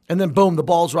 and then boom, the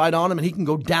ball's right on him, and he can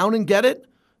go down and get it.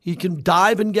 He can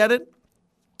dive and get it.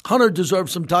 Hunter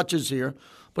deserves some touches here.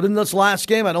 But in this last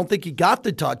game, I don't think he got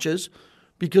the touches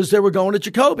because they were going to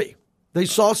Jacoby. They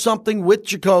saw something with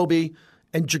Jacoby,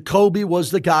 and Jacoby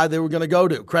was the guy they were going to go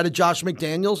to. Credit Josh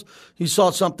McDaniels. He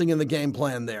saw something in the game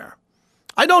plan there.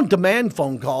 I don't demand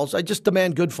phone calls. I just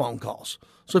demand good phone calls.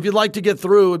 So if you'd like to get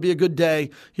through, it would be a good day.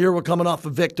 Here we're coming off a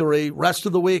victory. Rest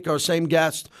of the week, our same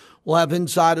guest. We'll have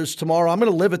insiders tomorrow. I'm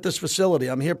going to live at this facility.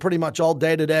 I'm here pretty much all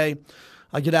day today.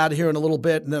 I get out of here in a little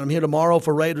bit, and then I'm here tomorrow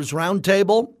for Raiders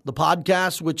Roundtable, the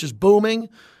podcast, which is booming.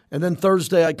 And then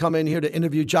Thursday I come in here to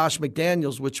interview Josh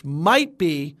McDaniels, which might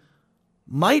be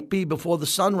before the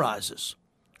sun rises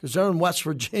because they're in West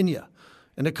Virginia.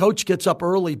 And the coach gets up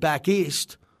early back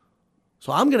east.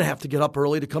 So I'm going to have to get up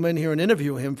early to come in here and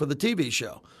interview him for the TV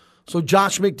show. So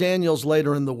Josh McDaniels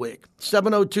later in the week.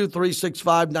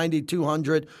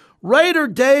 702-365-9200. Raider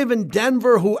Dave in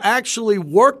Denver, who actually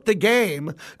worked the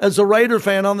game as a Raider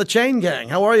fan on the Chain Gang.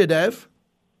 How are you, Dave?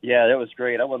 Yeah, that was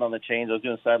great. I wasn't on the chains. I was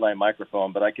doing sideline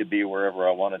microphone, but I could be wherever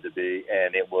I wanted to be,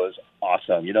 and it was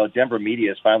awesome. Denver media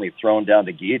has finally thrown down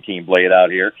the guillotine blade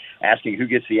out here, asking who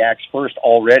gets the axe first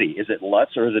already. Is it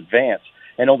Lutz or is it Vance?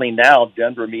 And only now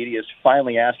Denver media is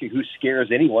finally asking who scares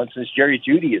anyone since Jerry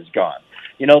Jeudy is gone.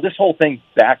 This whole thing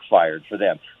backfired for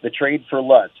them. The trade for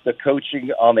Lutz, the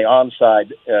coaching on the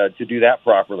onside to do that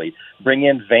properly, bring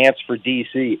in Vance for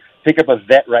D.C., pick up a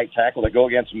vet right tackle to go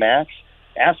against Max,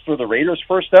 ask for the Raiders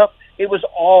first up. It was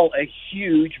all a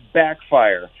huge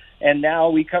backfire. And now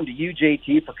we come to you,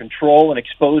 JT, for control and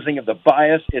exposing of the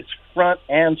bias. It's front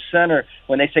and center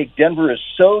when they say Denver is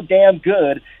so damn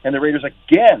good, and the Raiders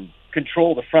again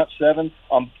control the front seven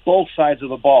on both sides of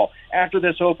the ball. After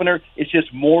this opener, it's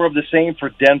just more of the same for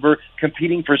Denver,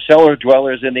 competing for cellar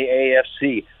dwellers in the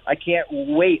AFC. I can't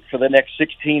wait for the next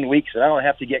 16 weeks, and I don't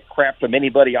have to get crap from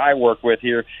anybody I work with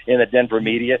here in the Denver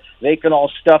media. They can all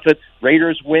stuff it.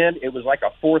 Raiders win. It was like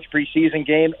a fourth preseason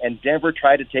game, and Denver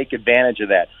tried to take advantage of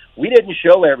that. We didn't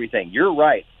show everything. You're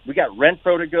right. We got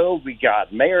Renfro to go. We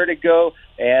got Mayer to go.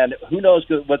 And who knows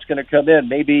what's going to come in.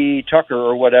 Maybe Tucker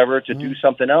or whatever to do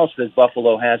something else that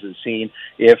Buffalo hasn't seen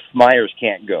if Myers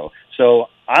can't go. So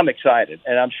I'm excited,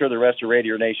 and I'm sure the rest of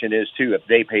Raider Nation is too if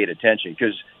they paid attention,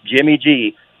 because Jimmy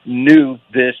G knew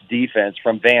this defense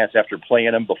from Vance after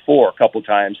playing him before a couple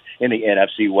times in the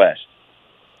NFC West.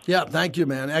 Yeah, thank you,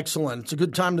 man. Excellent. It's a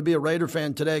good time to be a Raider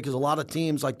fan today because a lot of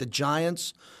teams like the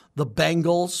Giants, the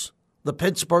Bengals, the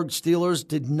Pittsburgh Steelers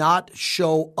did not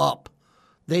show up.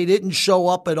 They didn't show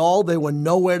up at all. They were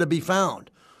nowhere to be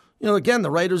found. Again, the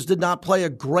Raiders did not play a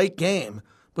great game,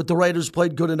 but the Raiders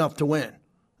played good enough to win.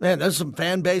 Man, there's some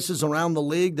fan bases around the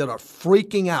league that are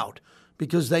freaking out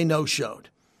because they no-showed.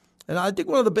 And I think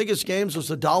one of the biggest games was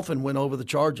the Dolphin win over the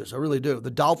Chargers. I really do.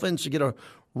 The Dolphins to get a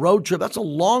road trip. That's a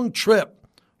long trip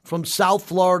from South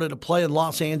Florida to play in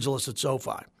Los Angeles at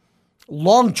SoFi.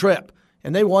 Long trip.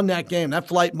 And they won that game. That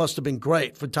flight must have been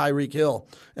great for Tyreek Hill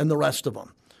and the rest of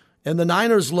them. And the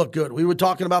Niners look good. We were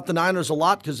talking about the Niners a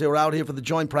lot because they were out here for the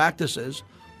joint practices.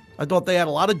 I thought they had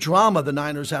a lot of drama, the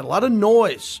Niners had. A lot of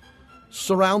noise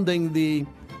surrounding the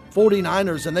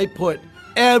 49ers, and they put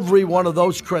every one of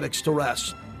those critics to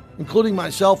rest, including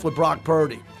myself with Brock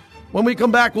Purdy. When we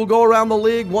come back, we'll go around the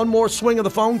league. One more swing of the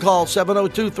phone call,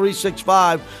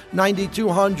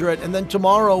 702-365-9200. And then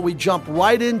tomorrow we jump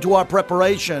right into our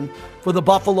preparation for the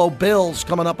Buffalo Bills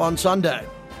coming up on Sunday.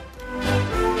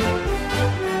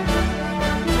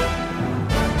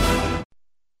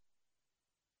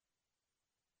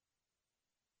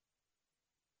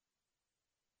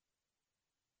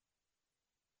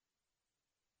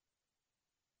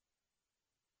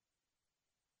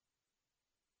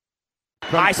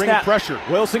 High snap. Pressure.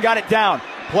 Wilson got it down.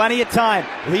 Plenty of time.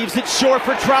 Leaves it short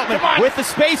for Troutman. With the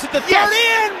space at the 30 in.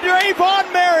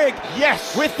 Davon Merrick.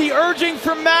 Yes. With the urging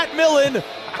from Matt Millen.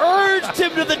 Urged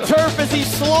him to the turf as he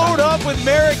slowed up when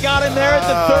Merrick got in there at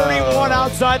the 31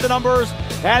 outside the numbers.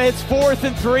 And it's 4th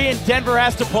and 3, and Denver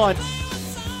has to punt.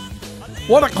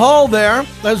 What a call there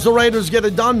as the Raiders get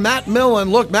it done. Matt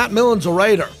Millen. Look, Matt Millen's a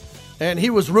Raider. And he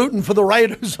was rooting for the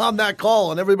Raiders on that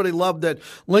call, and everybody loved it.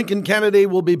 Lincoln Kennedy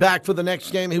will be back for the next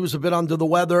game. He was a bit under the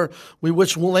weather. We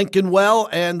wish Lincoln well,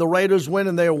 and the Raiders win,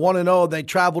 and they are 1-0. They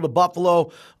travel to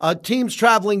Buffalo. Teams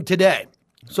traveling today.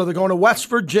 So they're going to West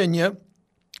Virginia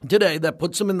today. That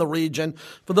puts them in the region.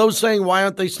 For those saying, why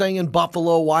aren't they staying in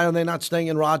Buffalo? Why are they not staying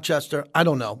in Rochester? I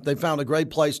don't know. They found a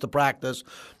great place to practice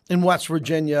in West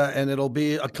Virginia, and it'll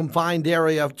be a confined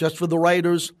area just for the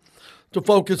Raiders to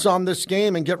focus on this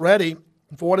game and get ready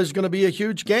for what is going to be a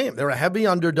huge game. They're a heavy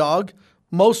underdog.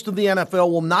 Most of the NFL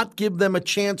will not give them a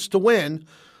chance to win.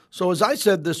 So as I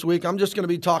said this week, I'm just going to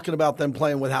be talking about them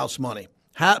playing with house money.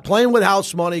 Playing with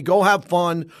house money, go have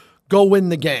fun, go win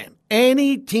the game.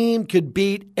 Any team could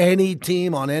beat any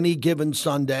team on any given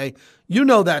Sunday. You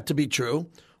know that to be true.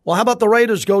 Well, how about the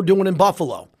Raiders go do it in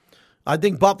Buffalo? I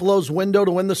think Buffalo's window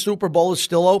to win the Super Bowl is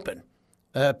still open.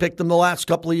 Picked them the last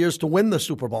couple of years to win the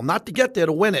Super Bowl, not to get there,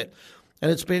 to win it. And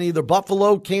it's been either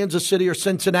Buffalo, Kansas City, or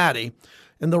Cincinnati.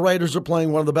 And the Raiders are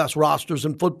playing one of the best rosters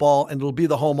in football, and it'll be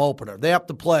the home opener. They have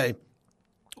to play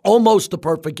almost a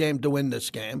perfect game to win this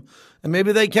game. And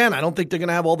maybe they can. I don't think they're going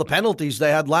to have all the penalties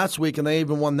they had last week, and they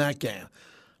even won that game.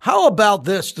 How about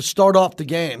this to start off the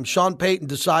game? Sean Payton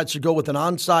decides to go with an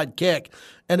onside kick,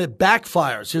 and it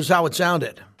backfires. Here's how it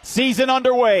sounded. Season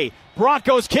underway.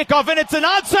 Broncos kickoff, and it's an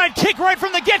onside kick right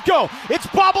from the get-go. It's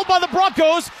bobbled by the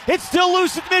Broncos. It's still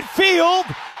loose at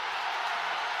midfield.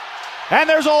 And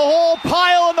there's a whole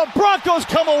pile, and the Broncos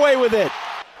come away with it.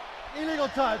 Illegal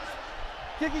touch.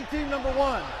 Kicking team number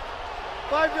 1.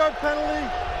 5-yard penalty.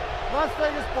 Las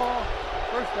Vegas ball.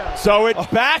 First down. So it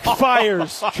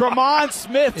backfires. Tremont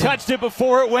Smith touched it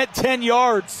before it went 10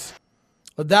 yards.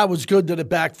 That was good that it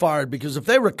backfired, because if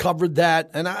they recovered that,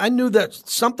 and I knew that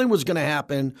something was going to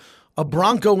happen, a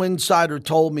Bronco insider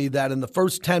told me that in the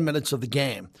first 10 minutes of the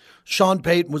game, Sean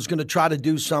Payton was going to try to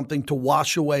do something to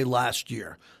wash away last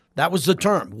year. That was the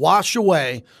term, wash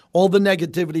away all the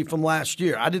negativity from last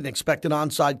year. I didn't expect an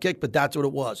onside kick, but that's what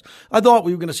it was. I thought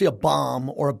we were going to see a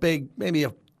bomb or a big, maybe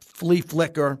a flea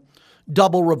flicker,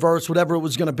 double reverse, whatever it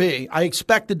was going to be. I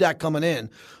expected that coming in,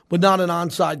 but not an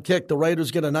onside kick. The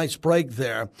Raiders get a nice break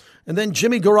there. And then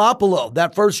Jimmy Garoppolo,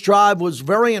 that first drive was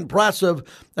very impressive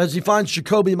as he finds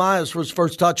Jakobi Meyers for his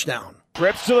first touchdown.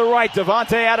 Trips to the right,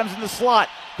 Devontae Adams in the slot.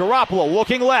 Garoppolo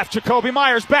looking left, Jakobi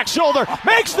Meyers back shoulder,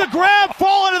 makes the grab,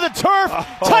 fall into the turf,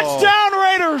 touchdown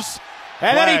Raiders!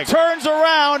 And then he turns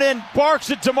around and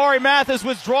barks at Damari Mathis,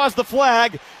 withdraws the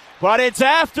flag. But it's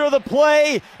after the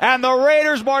play, and the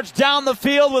Raiders march down the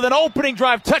field with an opening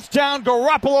drive touchdown,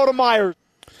 Garoppolo to Meyers.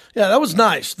 Yeah, that was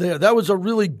nice there. That was a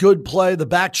really good play, the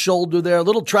back shoulder there. A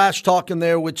little trash talking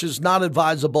there, which is not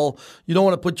advisable. You don't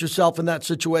want to put yourself in that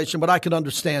situation, but I can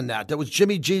understand that. That was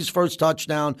Jimmy G's first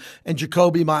touchdown and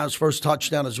Jakobi Meyers' first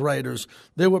touchdown as Raiders.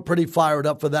 They were pretty fired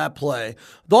up for that play.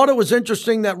 Thought it was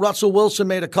interesting that Russell Wilson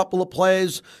made a couple of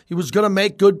plays. He was going to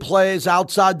make good plays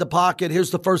outside the pocket.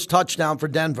 Here's the first touchdown for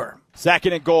Denver.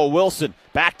 2nd and goal, Wilson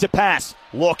back to pass,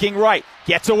 looking right,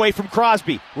 gets away from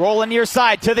Crosby, rolling near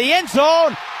side to the end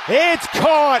zone. It's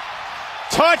caught.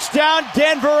 Touchdown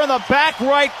Denver in the back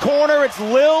right corner. It's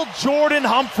Lil Jordan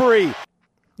Humphrey.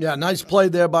 Yeah, nice play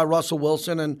there by Russell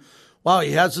Wilson. And, wow,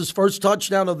 he has his first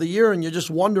touchdown of the year, and you're just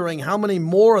wondering how many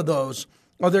more of those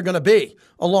are there going to be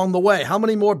along the way? How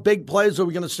many more big plays are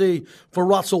we going to see for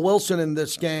Russell Wilson in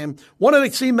this game? Wanted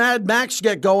to see Mad Max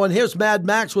get going. Here's Mad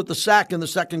Max with the sack in the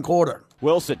second quarter.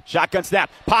 Wilson, shotgun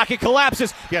snap, pocket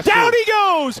collapses. Down he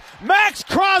goes! Max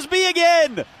Crosby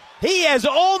again! He has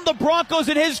owned the Broncos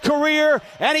in his career,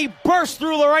 and he burst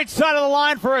through the right side of the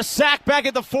line for a sack back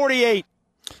at the 48.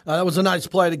 That was a nice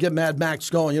play to get Mad Max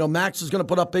going. You know, Max is going to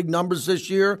put up big numbers this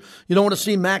year. You don't want to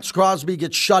see Max Crosby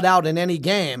get shut out in any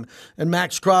game, and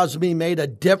Max Crosby made a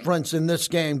difference in this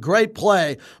game. Great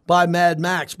play by Mad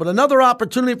Max. But another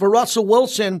opportunity for Russell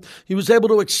Wilson. He was able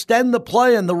to extend the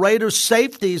play, and the Raiders'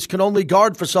 safeties can only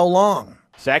guard for so long.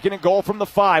 2nd and goal from the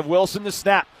 5. Wilson the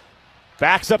snap.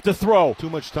 Backs up to throw.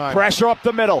 Too much time. Pressure up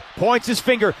the middle. Points his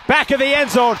finger. Back of the end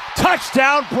zone.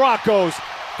 Touchdown Broncos.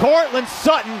 Cortland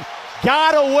Sutton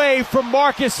got away from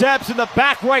Marcus Epps in the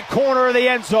back right corner of the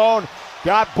end zone.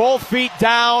 Got both feet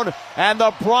down, and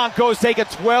the Broncos take a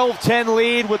 12-10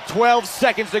 lead with 12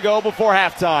 seconds to go before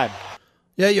halftime.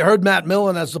 Yeah, you heard Matt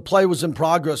Millen as the play was in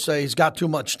progress say he's got too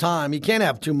much time. He can't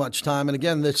have too much time. And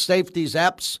again, the safeties,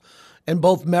 Epps and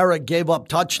both Merrick gave up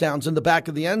touchdowns in the back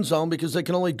of the end zone because they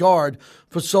can only guard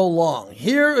for so long.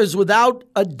 Here is without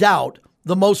a doubt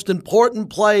the most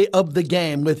important play of the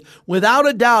game. Without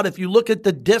a doubt, if you look at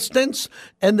the distance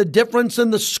and the difference in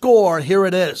the score, here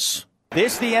it is.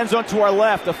 This the end zone to our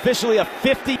left, officially a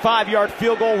 55-yard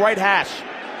field goal right hash.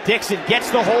 Dixon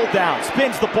gets the hold down,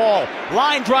 spins the ball,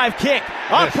 line drive kick,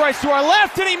 upright to our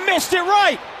left, and he missed it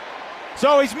right.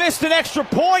 So he's missed an extra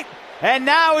point, and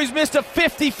now he's missed a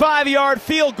 55-yard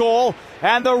field goal,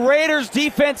 and the Raiders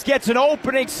defense gets an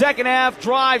opening second half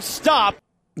drive stop.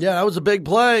 Yeah, that was a big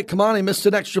play. Come on, he missed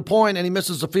an extra point, and he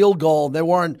misses a field goal. They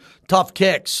weren't tough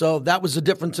kicks, so that was the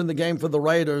difference in the game for the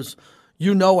Raiders.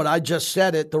 You know it. I just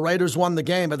said it. The Raiders won the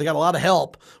game, but they got a lot of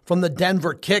help from the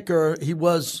Denver kicker. He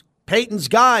was Peyton's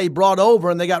guy he brought over,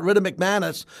 and they got rid of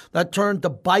McManus. That turned to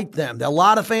bite them. A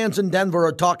lot of fans in Denver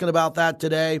are talking about that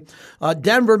today.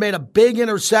 Denver made a big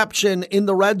interception in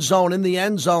the red zone, in the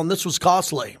end zone. This was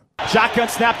costly. Shotgun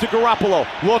snap to Garoppolo.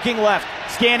 Looking left,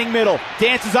 scanning middle,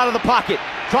 dances out of the pocket,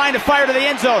 trying to fire to the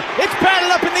end zone. It's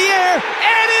batted up in the air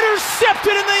and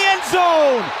intercepted in the end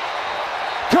zone.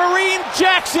 Kareem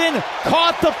Jackson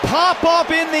caught the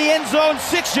pop-up in the end zone,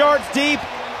 6 yards deep.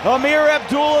 Amir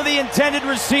Abdullah, the intended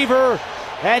receiver,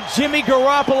 and Jimmy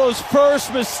Garoppolo's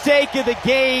first mistake of the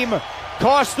game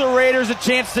cost the Raiders a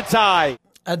chance to tie.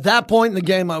 At that point in the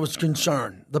game, I was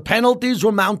concerned. The penalties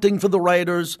were mounting for the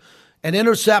Raiders. An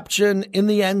interception in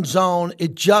the end zone.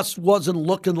 It just wasn't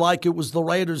looking like it was the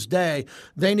Raiders' day.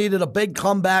 They needed a big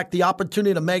comeback, the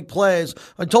opportunity to make plays.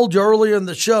 I told you earlier in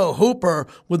the show, Hooper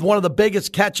with one of the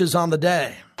biggest catches on the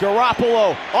day.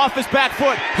 Garoppolo off his back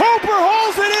foot. Hooper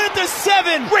holds it in at the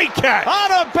 7. Great catch.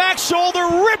 On a back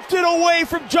shoulder, ripped it away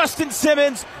from Justin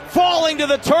Simmons, falling to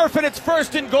the turf, and it's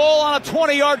 1st and goal on a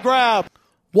 20-yard grab.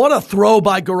 What a throw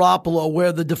by Garoppolo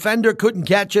where the defender couldn't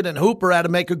catch it and Hooper had to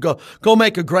make a go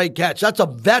make a great catch. That's a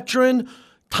veteran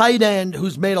tight end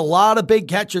who's made a lot of big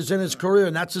catches in his career,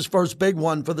 and that's his first big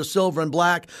one for the Silver and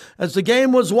Black. As the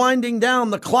game was winding down,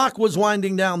 the clock was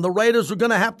winding down, the Raiders were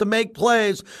going to have to make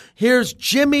plays. Here's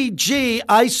Jimmy G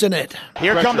icing it.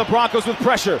 Here come the Broncos with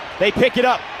pressure. They pick it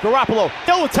up. Garoppolo,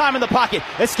 still with time in the pocket,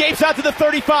 escapes out to the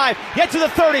 35, gets to the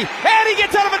 30, and he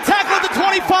gets out of a tackle at the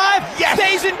 25,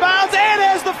 stays in bounds, and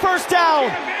has the first down.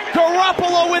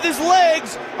 Garoppolo with his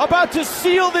legs about to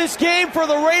seal this game for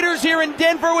the Raiders here in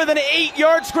Denver with an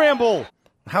 8-yard scramble.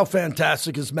 How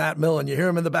fantastic is Matt Millen? You hear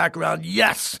him in the background.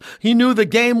 Yes, he knew the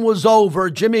game was over.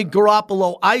 Jimmy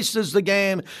Garoppolo ices the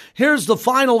game. Here's the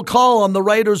final call on the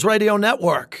Raiders radio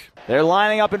network. They're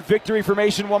lining up in victory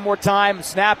formation one more time.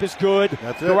 Snap is good.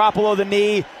 That's it. Garoppolo the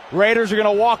knee. Raiders are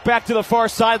going to walk back to the far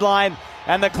sideline,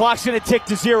 and the clock's going to tick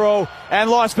to 0, and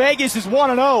Las Vegas is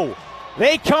 1-0.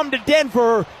 They come to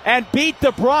Denver and beat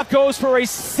the Broncos for a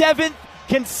 7th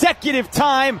consecutive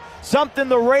time, something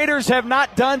the Raiders have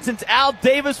not done since Al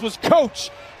Davis was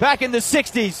coach back in the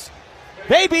 60s.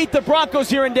 They beat the Broncos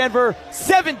here in Denver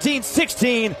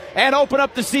 17-16 and open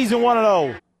up the season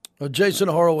 1-0. Jason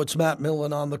Horowitz, Matt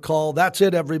Millen on the call. That's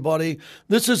it, everybody.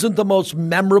 This isn't the most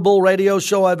memorable radio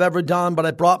show I've ever done, but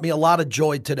it brought me a lot of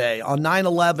joy today. On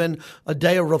 9/11, a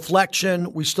day of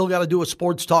reflection. We still got to do a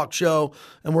sports talk show,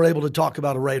 and we're able to talk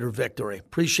about a Raider victory.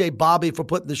 Appreciate Bobby for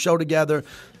putting the show together.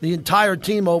 The entire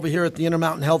team over here at the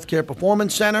Intermountain Healthcare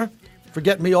Performance Center for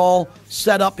getting me all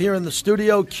set up here in the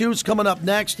studio. Q's coming up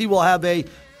next. He will have a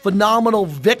phenomenal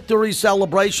victory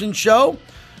celebration show.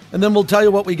 And then we'll tell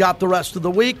you what we got the rest of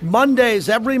the week. Mondays,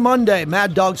 every Monday,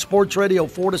 Mad Dog Sports Radio,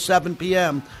 4 to 7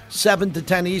 p.m., 7 to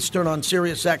 10 Eastern on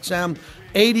Sirius XM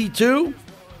 82.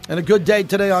 And a good day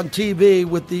today on TV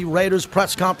with the Raiders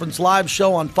press conference live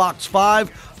show on Fox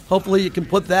 5. Hopefully you can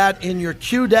put that in your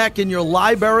Q deck, in your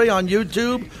library on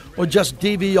YouTube, or just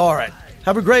DVR it.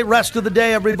 Have a great rest of the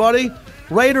day, everybody.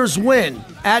 Raiders win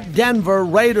at Denver.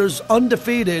 Raiders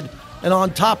undefeated and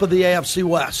on top of the AFC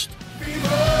West.